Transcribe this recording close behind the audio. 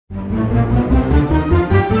Hello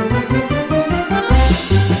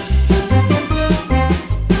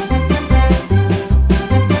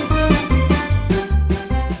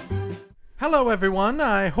everyone,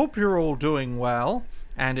 I hope you're all doing well,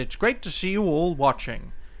 and it's great to see you all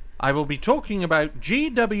watching. I will be talking about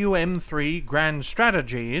GWM3 grand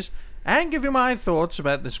strategies and give you my thoughts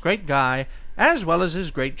about this great guy as well as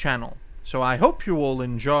his great channel. So I hope you all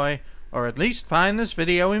enjoy, or at least find this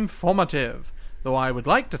video informative, though I would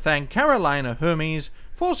like to thank Carolina Hermes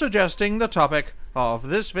for suggesting the topic of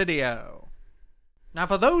this video. Now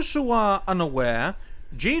for those who are unaware,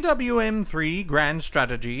 GWM3 Grand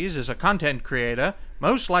Strategies is a content creator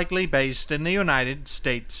most likely based in the United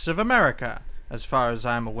States of America, as far as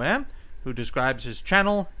I'm aware, who describes his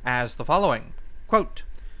channel as the following, quote,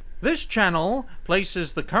 "This channel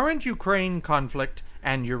places the current Ukraine conflict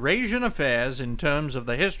and Eurasian affairs in terms of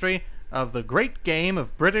the history of the great game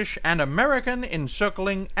of British and American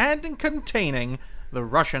encircling and containing the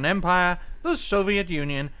Russian Empire, the Soviet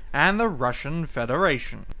Union, and the Russian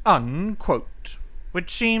Federation," unquote. Which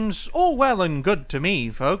seems all well and good to me,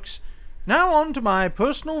 folks. Now on to my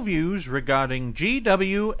personal views regarding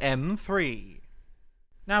GWM3.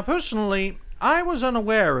 Now personally, I was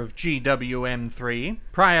unaware of GWM3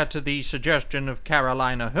 prior to the suggestion of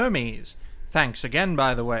Carolina Hermes. Thanks again,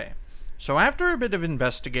 by the way. So after a bit of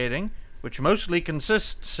investigating, which mostly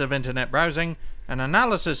consists of internet browsing and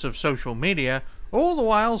analysis of social media, all the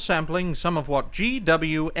while sampling some of what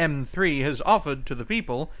GWM3 has offered to the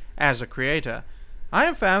people as a creator, I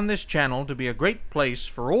have found this channel to be a great place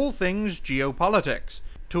for all things geopolitics,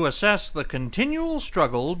 to assess the continual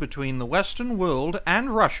struggle between the Western world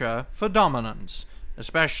and Russia for dominance,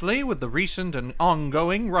 especially with the recent and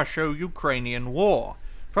ongoing Russia-Ukrainian war,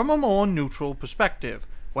 from a more neutral perspective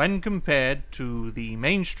when compared to the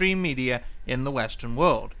mainstream media in the Western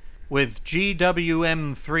world, with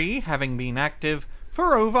GWM3 having been active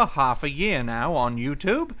for over half a year now on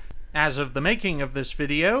YouTube, as of the making of this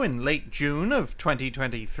video in late June of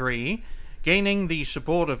 2023, gaining the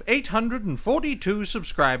support of 842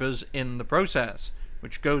 subscribers in the process,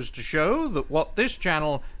 which goes to show that what this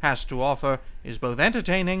channel has to offer is both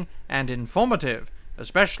entertaining and informative,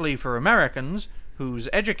 especially for Americans whose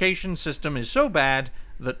education system is so bad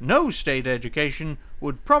that no state education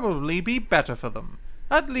would probably be better for them,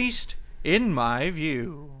 at least in my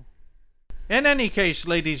view. In any case,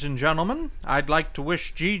 ladies and gentlemen, I'd like to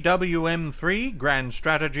wish GWM3 Grand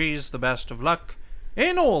Strategies the best of luck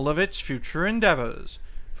in all of its future endeavors.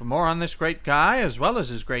 For more on this great guy, as well as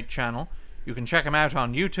his great channel, you can check him out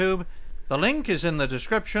on YouTube. The link is in the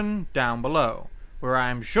description down below, where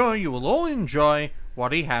I'm sure you will all enjoy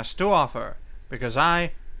what he has to offer, because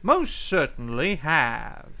I most certainly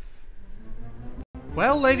have.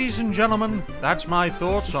 Well, ladies and gentlemen, that's my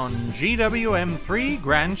thoughts on GWM3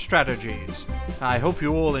 Grand Strategies. I hope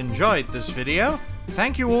you all enjoyed this video.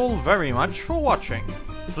 Thank you all very much for watching.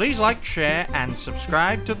 Please like, share, and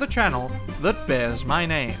subscribe to the channel that bears my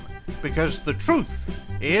name, because the truth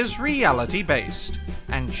is reality-based.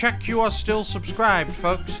 And check you are still subscribed,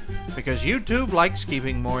 folks, because YouTube likes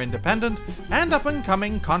keeping more independent and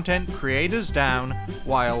up-and-coming content creators down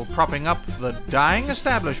while propping up the dying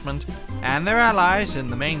establishment and their allies in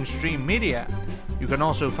the mainstream media. You can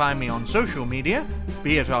also find me on social media,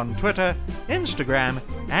 be it on Twitter, Instagram,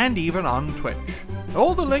 and even on Twitch.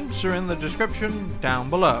 All the links are in the description down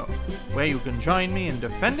below, where you can join me in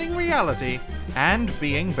defending reality and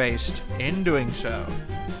being based in doing so.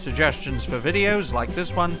 Suggestions for videos like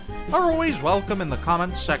this one are always welcome in the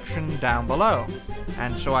comments section down below.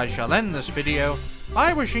 And so I shall end this video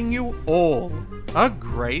by wishing you all a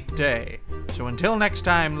great day. So until next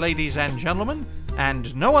time, ladies and gentlemen,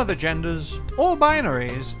 and no other genders or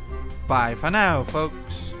binaries, bye for now,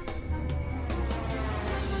 folks.